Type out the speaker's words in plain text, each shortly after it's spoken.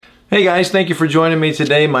Hey guys, thank you for joining me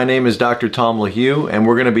today. My name is Dr. Tom LaHue, and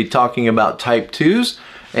we're going to be talking about type 2s,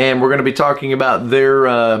 and we're going to be talking about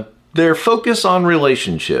their focus on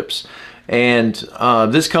relationships. And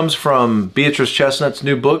this comes from Beatrice Chestnut's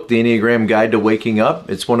new book, The Enneagram Guide to Waking Up.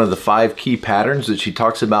 It's one of the 5 key patterns that she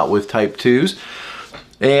talks about with type 2s.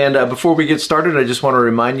 And before we get started, I just want to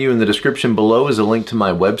remind you in the description below is a link to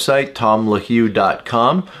my website,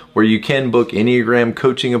 tomlahue.com, where you can book Enneagram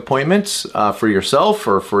coaching appointments for yourself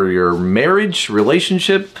or for your marriage,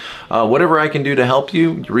 relationship, whatever I can do to help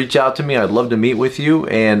you. Reach out to me. I'd love to meet with you.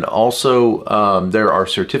 And also, there are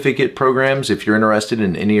certificate programs if you're interested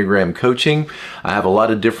in Enneagram coaching. I have a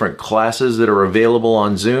lot of different classes that are available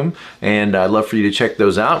on Zoom, and I'd love for you to check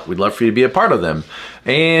those out. We'd love for you to be a part of them.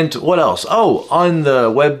 And what else? Oh, on the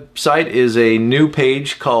website is a new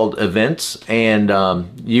page called Events, and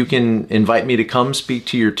you can invite me to come speak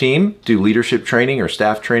to your team, do leadership training or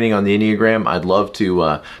staff training on the Enneagram. I'd love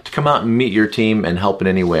to come out and meet your team and help in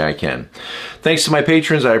any way I can. Thanks to my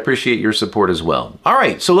patrons. I appreciate your support as well. All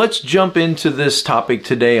right, so let's jump into this topic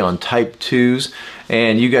today on type 2s.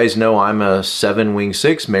 And you guys know I'm a 7-wing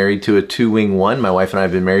 6, married to a 2-wing 1. My wife and I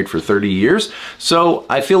have been married for 30 years. So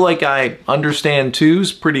I feel like I understand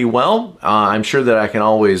 2s pretty well. I'm sure that I can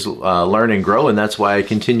always learn and grow, and that's why I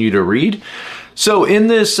continue to read. So in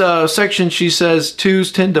this section, she says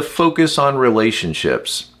 2s tend to focus on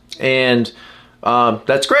relationships. And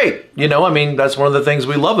that's great. You know, I mean, that's one of the things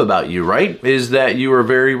we love about you, right? Is that you are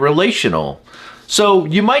very relational. So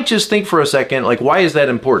you might just think for a second, like, why is that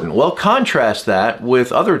important? Well, contrast that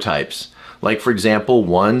with other types. Like, for example,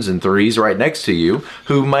 1s and 3s right next to you,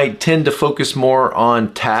 who might tend to focus more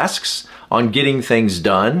on tasks, on getting things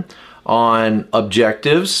done, on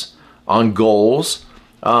objectives, on goals,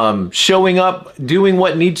 showing up, doing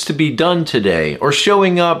what needs to be done today, or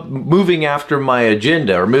showing up, moving after my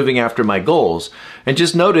agenda or moving after my goals. And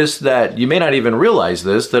just notice that you may not even realize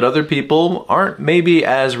this, that other people aren't maybe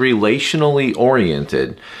as relationally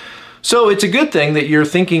oriented. So it's a good thing that you're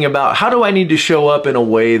thinking about, how do I need to show up in a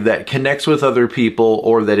way that connects with other people,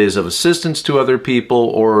 or that is of assistance to other people,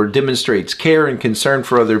 or demonstrates care and concern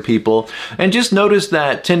for other people. And just notice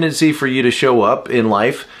that tendency for you to show up in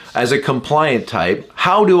life as a compliant type.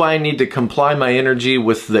 How do I need to comply my energy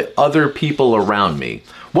with the other people around me?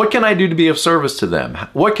 What can I do to be of service to them?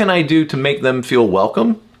 What can I do to make them feel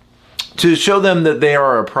welcome? To show them that they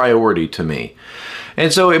are a priority to me.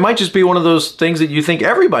 And so it might just be one of those things that you think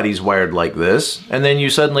everybody's wired like this, and then you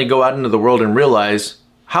suddenly go out into the world and realize,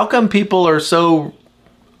 how come people are so,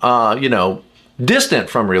 distant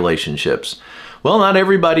from relationships? Well, not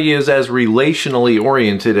everybody is as relationally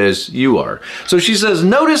oriented as you are. So she says,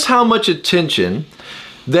 notice how much attention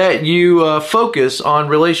that you focus on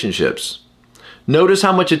relationships. Notice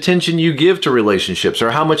how much attention you give to relationships,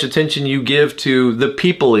 or how much attention you give to the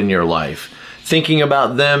people in your life. Thinking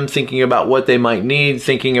about them, thinking about what they might need,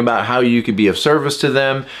 thinking about how you could be of service to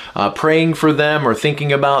them, praying for them, or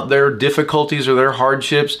thinking about their difficulties or their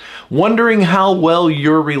hardships, wondering how well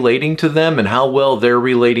you're relating to them and how well they're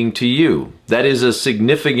relating to you. That is a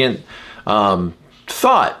significant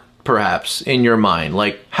thought, perhaps, in your mind.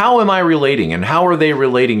 Like, how am I relating, and how are they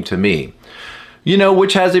relating to me? You know,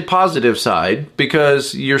 which has a positive side,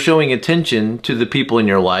 because you're showing attention to the people in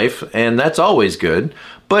your life, and that's always good.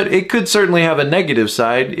 But it could certainly have a negative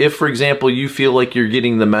side if, for example, you feel like you're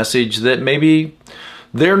getting the message that maybe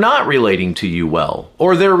they're not relating to you well,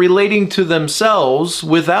 or they're relating to themselves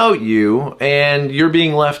without you, and you're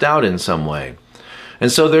being left out in some way. And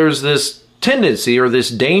so there's this tendency, or this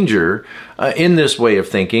danger in this way of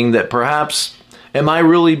thinking, that perhaps, am I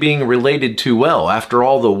really being related to well? After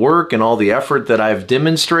all the work and all the effort that I've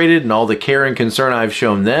demonstrated and all the care and concern I've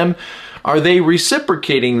shown them, are they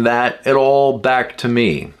reciprocating that at all back to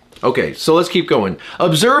me? Okay, so let's keep going.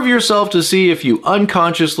 Observe yourself to see if you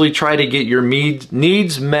unconsciously try to get your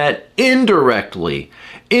needs met indirectly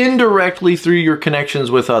through your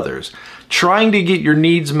connections with others. Trying to get your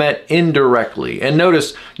needs met indirectly. And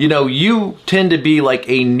notice, you know, you tend to be like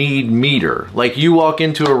a need meter. Like, you walk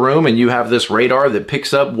into a room and you have this radar that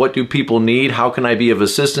picks up, what do people need? How can I be of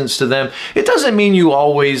assistance to them? It doesn't mean you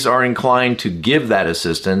always are inclined to give that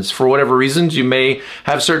assistance. For whatever reasons, you may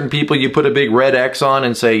have certain people you put a big red X on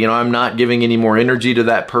and say, you know, I'm not giving any more energy to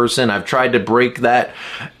that person. I've tried to break that,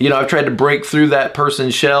 you know, I've tried to break through that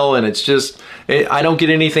person's shell, and it's just, I don't get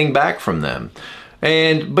anything back from them.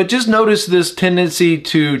 But just notice this tendency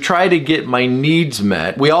to try to get my needs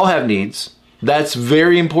met. We all have needs. That's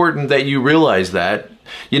very important that you realize that.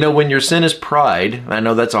 You know, when your sin is pride, I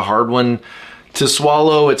know that's a hard one to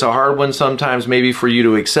swallow. It's a hard one sometimes maybe for you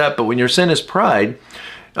to accept. But when your sin is pride,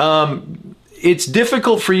 it's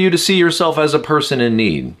difficult for you to see yourself as a person in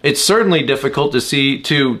need. It's certainly difficult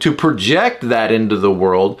to project that into the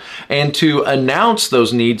world and to announce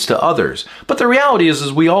those needs to others. But the reality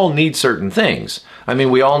is we all need certain things. I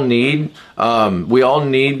mean, we all need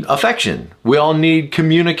affection. We all need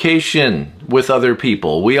communication with other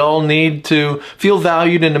people. We all need to feel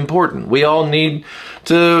valued and important. We all need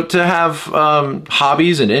to have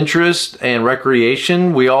hobbies and interests and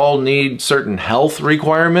recreation. We all need certain health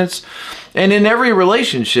requirements. And in every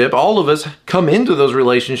relationship, all of us come into those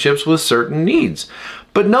relationships with certain needs.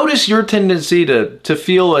 But notice your tendency to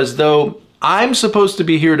feel as though I'm supposed to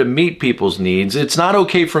be here to meet people's needs. It's not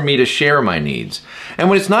okay for me to share my needs. And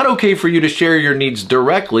when it's not okay for you to share your needs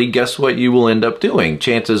directly, guess what you will end up doing?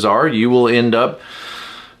 Chances are you will end up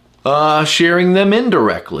sharing them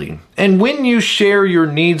indirectly. And when you share your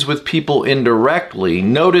needs with people indirectly,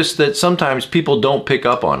 notice that sometimes people don't pick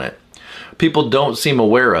up on it. People don't seem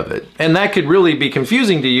aware of it. And that could really be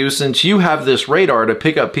confusing to you since you have this radar to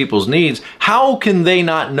pick up people's needs. How can they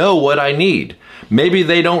not know what I need? Maybe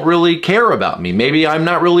they don't really care about me. Maybe I'm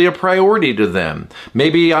not really a priority to them.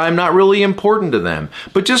 Maybe I'm not really important to them.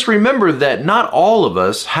 But just remember that not all of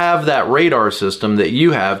us have that radar system that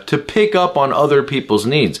you have to pick up on other people's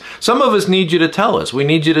needs. Some of us need you to tell us. We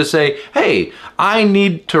need you to say, hey, I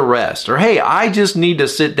need to rest. Or hey, I just need to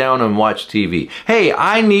sit down and watch TV. Hey,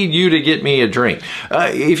 I need you to get me a drink.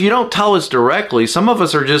 If you don't tell us directly, some of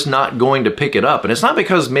us are just not going to pick it up. And it's not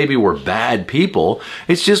because maybe we're bad people.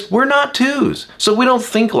 It's just we're not twos. So we don't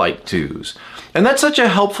think like twos. And that's such a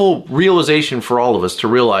helpful realization for all of us to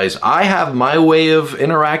realize I have my way of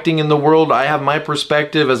interacting in the world. I have my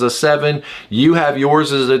perspective as a 7. You have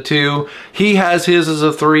yours as a 2. He has his as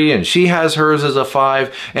a 3 and she has hers as a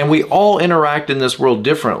 5. And we all interact in this world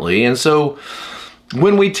differently. And so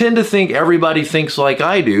when we tend to think everybody thinks like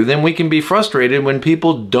I do, then we can be frustrated when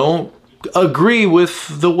people don't agree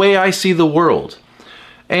with the way I see the world.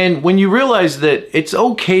 And when you realize that it's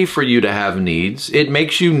okay for you to have needs, it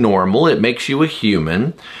makes you normal, it makes you a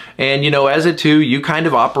human. And as a 2, you kind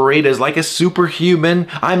of operate as like a superhuman.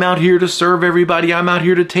 I'm out here to serve everybody. I'm out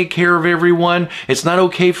here to take care of everyone. It's not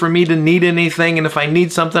okay for me to need anything. And if I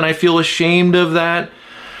need something, I feel ashamed of that.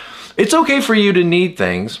 It's okay for you to need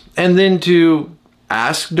things and then to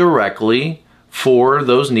ask directly for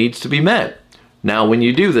those needs to be met. Now, when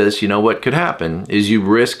you do this, what could happen is you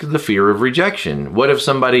risk the fear of rejection. What if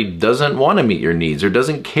somebody doesn't want to meet your needs or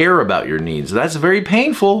doesn't care about your needs? That's very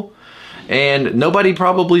painful. And nobody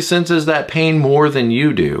probably senses that pain more than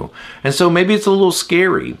you do. And so maybe it's a little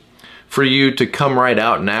scary for you to come right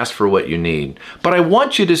out and ask for what you need. But I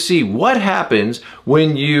want you to see what happens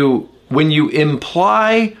when you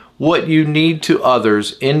imply what you need to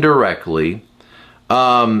others indirectly.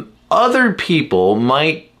 Other people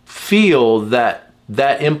might feel that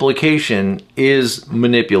implication is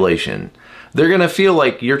manipulation. They're going to feel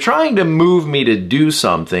like you're trying to move me to do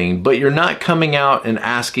something, but you're not coming out and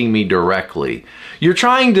asking me directly. You're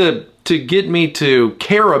trying to get me to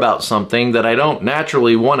care about something that I don't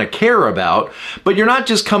naturally want to care about, but you're not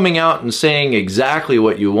just coming out and saying exactly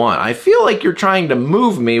what you want. I feel like you're trying to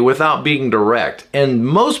move me without being direct, and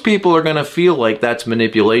most people are going to feel like that's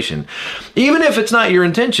manipulation, even if it's not your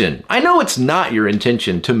intention. I know it's not your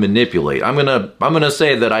intention to manipulate. I'm gonna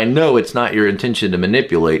say that I know it's not your intention to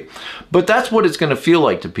manipulate, but that's what it's going to feel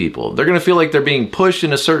like to people. They're going to feel like they're being pushed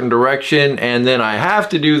in a certain direction, and then I have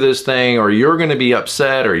to do this thing, or you're going to be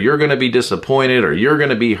upset, or you're going to be disappointed, or you're going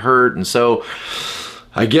to be hurt, and so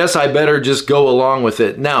I guess I better just go along with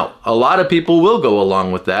it. Now, a lot of people will go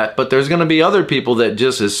along with that, but there's going to be other people that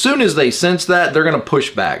just as soon as they sense that, they're going to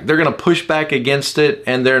push back. They're going to push back against it,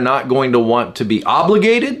 and they're not going to want to be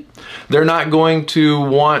obligated. They're not going to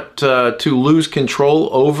want to lose control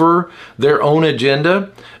over their own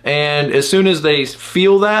agenda. And as soon as they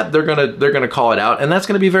feel that, they're gonna call it out, and that's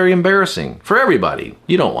going to be very embarrassing for everybody.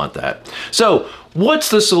 You don't want that. So, what's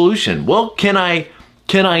the solution? Well, can I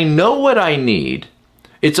know what I need?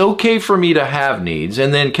 It's okay for me to have needs,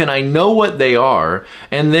 and then can I know what they are,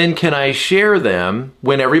 and then can I share them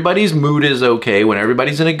when everybody's mood is okay, when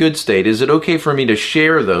everybody's in a good state? Is it okay for me to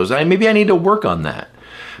share those? Maybe I need to work on that.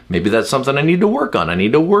 Maybe that's something I need to work on. I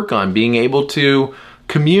need to work on being able to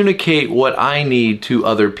communicate what I need to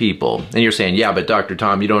other people. And you're saying, yeah, but Dr.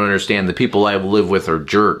 Tom, you don't understand. The people I live with are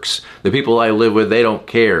jerks. The people I live with, they don't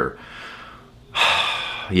care.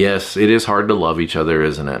 Yes, it is hard to love each other,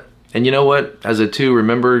 isn't it? And you know what? As a 2,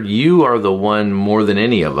 remember, you are the one more than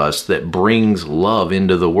any of us that brings love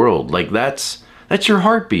into the world. Like that's your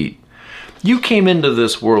heartbeat. You came into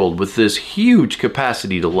this world with this huge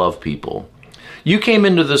capacity to love people. You came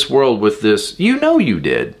into this world with this, you know you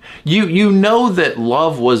did. You know that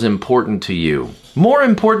love was important to you. More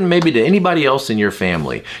important maybe to anybody else in your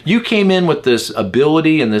family. You came in with this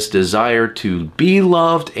ability and this desire to be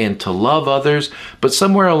loved and to love others, but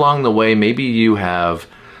somewhere along the way, maybe you have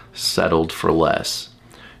settled for less.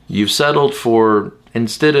 You've settled for,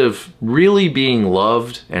 instead of really being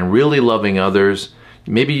loved and really loving others,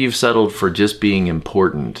 maybe you've settled for just being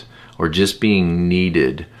important, or just being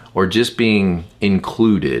needed, or just being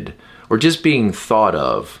included, or just being thought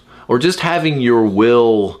of, or just having your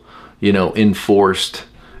will, enforced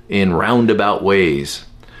in roundabout ways.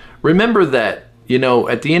 Remember that,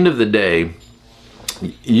 at the end of the day,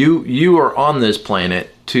 you are on this planet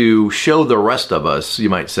to show the rest of us, you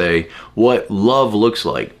might say, what love looks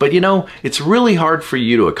like. But it's really hard for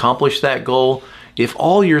you to accomplish that goal if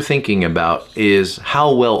all you're thinking about is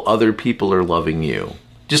how well other people are loving you.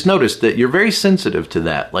 Just notice that you're very sensitive to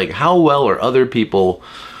that. Like, how well are other people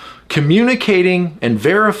communicating and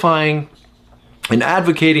verifying and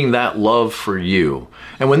advocating that love for you?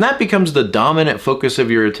 And when that becomes the dominant focus of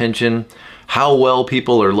your attention, how well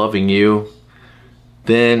people are loving you,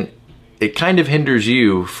 then it kind of hinders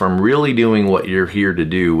you from really doing what you're here to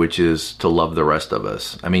do, which is to love the rest of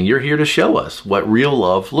us. I mean, you're here to show us what real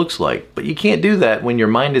love looks like, but you can't do that when your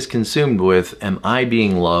mind is consumed with, am I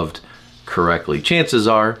being loved correctly? Chances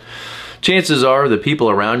are the people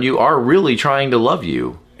around you are really trying to love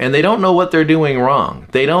you, and they don't know what they're doing wrong.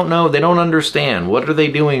 They don't understand what are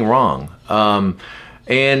they doing wrong.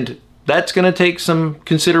 And that's going to take some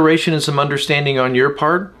consideration and some understanding on your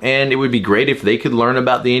part, and it would be great if they could learn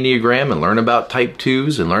about the Enneagram and learn about type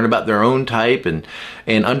 2s and learn about their own type and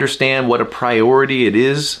understand what a priority it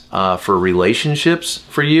is for relationships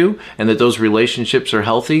for you, and that those relationships are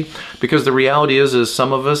healthy. Because the reality is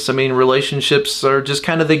some of us, relationships are just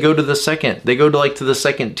kind of, they go to the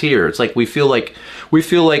second tier. It's like we feel like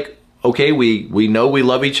okay, we know we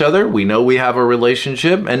love each other, we know we have a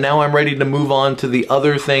relationship, and now I'm ready to move on to the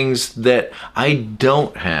other things that I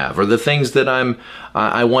don't have, or the things that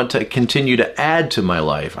I want to continue to add to my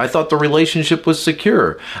life. I thought the relationship was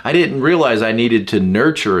secure. I didn't realize I needed to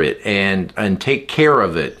nurture it and take care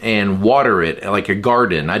of it and water it like a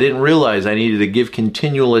garden. I didn't realize I needed to give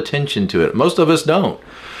continual attention to it. Most of us don't.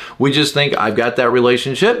 We just think, I've got that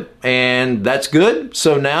relationship and that's good,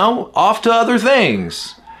 so now off to other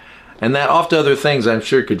things. And that off to other things, I'm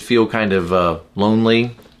sure, could feel kind of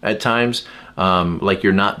lonely at times, like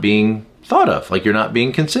you're not being thought of, like you're not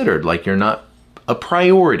being considered, like you're not a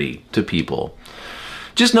priority to people.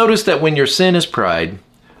 Just notice that when your sin is pride,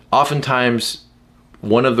 oftentimes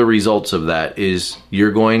one of the results of that is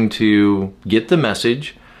you're going to get the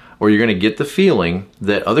message, or you're going to get the feeling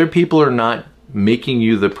that other people are not making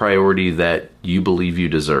you the priority that you believe you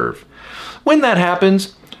deserve. When that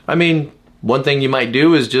happens, one thing you might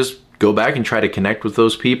do is just go back and try to connect with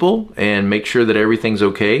those people and make sure that everything's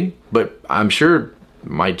okay. But I'm sure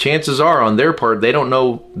my chances are on their part, they don't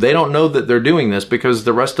know that they're doing this, because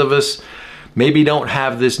the rest of us maybe don't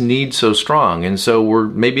have this need so strong. And so we're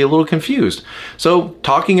maybe a little confused. So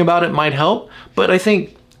talking about it might help, but I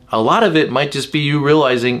think a lot of it might just be you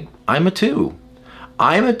realizing, I'm a 2.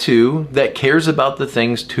 I'm a 2 that cares about the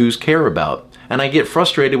things 2s care about. And I get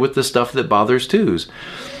frustrated with the stuff that bothers 2s.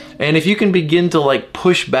 And if you can begin to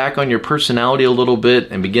push back on your personality a little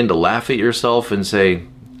bit and begin to laugh at yourself and say,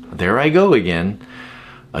 there I go again,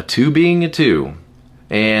 a 2 being a 2.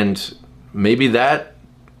 And maybe that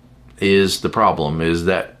is the problem, is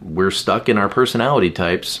that we're stuck in our personality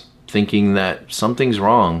types, thinking that something's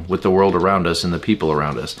wrong with the world around us and the people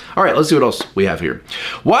around us. All right, let's see what else we have here.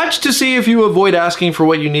 Watch to see if you avoid asking for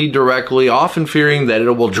what you need directly, often fearing that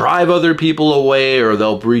it will drive other people away, or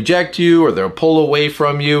they'll reject you, or they'll pull away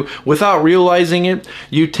from you. Without realizing it,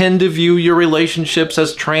 you tend to view your relationships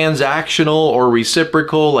as transactional or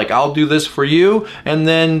reciprocal, like I'll do this for you, and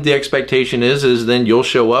then the expectation is then you'll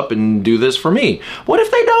show up and do this for me. What if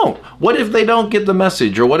they don't? What if they don't get the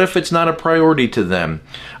message, or what if it's not a priority to them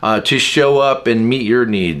to show up and meet your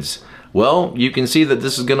needs? Well, you can see that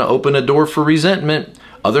this is going to open a door for resentment.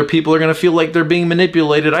 Other people are going to feel like they're being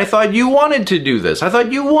manipulated. I thought you wanted to do this. I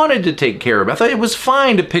thought you wanted to take care of it. I thought it was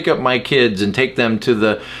fine to pick up my kids and take them to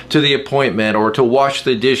the appointment, or to wash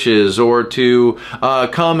the dishes, or to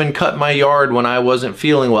come and cut my yard when I wasn't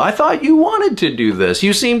feeling well. I thought you wanted to do this.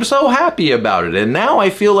 You seemed so happy about it, and now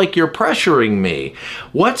I feel like you're pressuring me.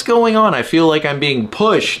 What's going on? I feel like I'm being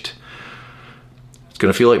pushed. It's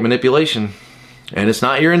going to feel like manipulation. And it's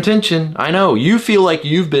not your intention. I know. You feel like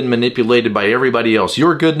you've been manipulated by everybody else.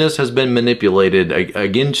 Your goodness has been manipulated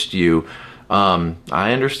against you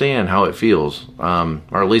I understand how it feels,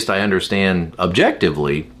 or at least I understand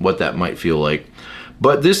objectively what that might feel like.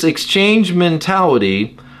 But this exchange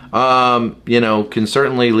mentality, can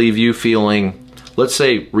certainly leave you feeling, let's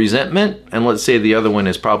say, resentment, and let's say the other one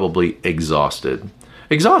is probably exhausted.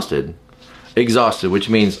 Exhausted, which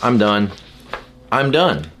means I'm done. I'm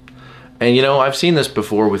done. And I've seen this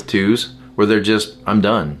before with twos where they're just, I'm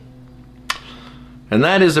done. And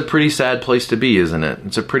that is a pretty sad place to be, isn't it?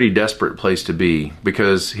 It's a pretty desperate place to be,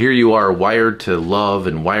 because here you are wired to love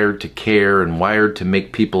and wired to care and wired to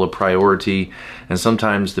make people a priority. And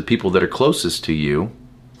sometimes the people that are closest to you,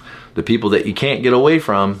 the people that you can't get away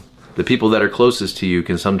from, the people that are closest to you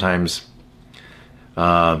can sometimes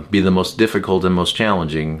be the most difficult and most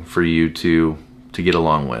challenging for you to get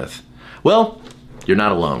along with. Well, you're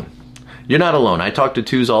not alone. You're not alone. I talk to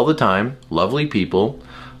twos all the time, lovely people.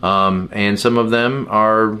 And some of them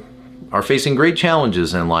are facing great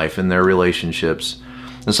challenges in life, in their relationships.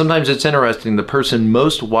 And sometimes it's interesting, the person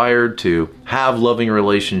most wired to have loving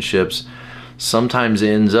relationships sometimes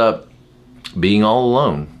ends up being all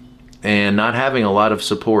alone and not having a lot of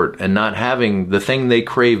support and not having the thing they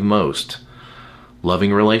crave most,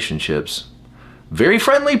 loving relationships. Very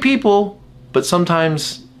friendly people, but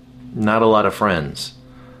sometimes not a lot of friends.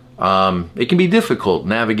 It can be difficult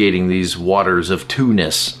navigating these waters of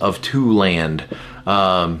two-ness, of two-land.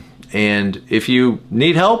 And if you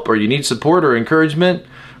need help or you need support or encouragement,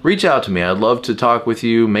 reach out to me. I'd love to talk with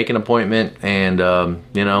you, make an appointment, and,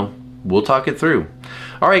 we'll talk it through.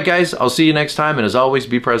 All right, guys, I'll see you next time. And as always,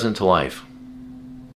 be present to life.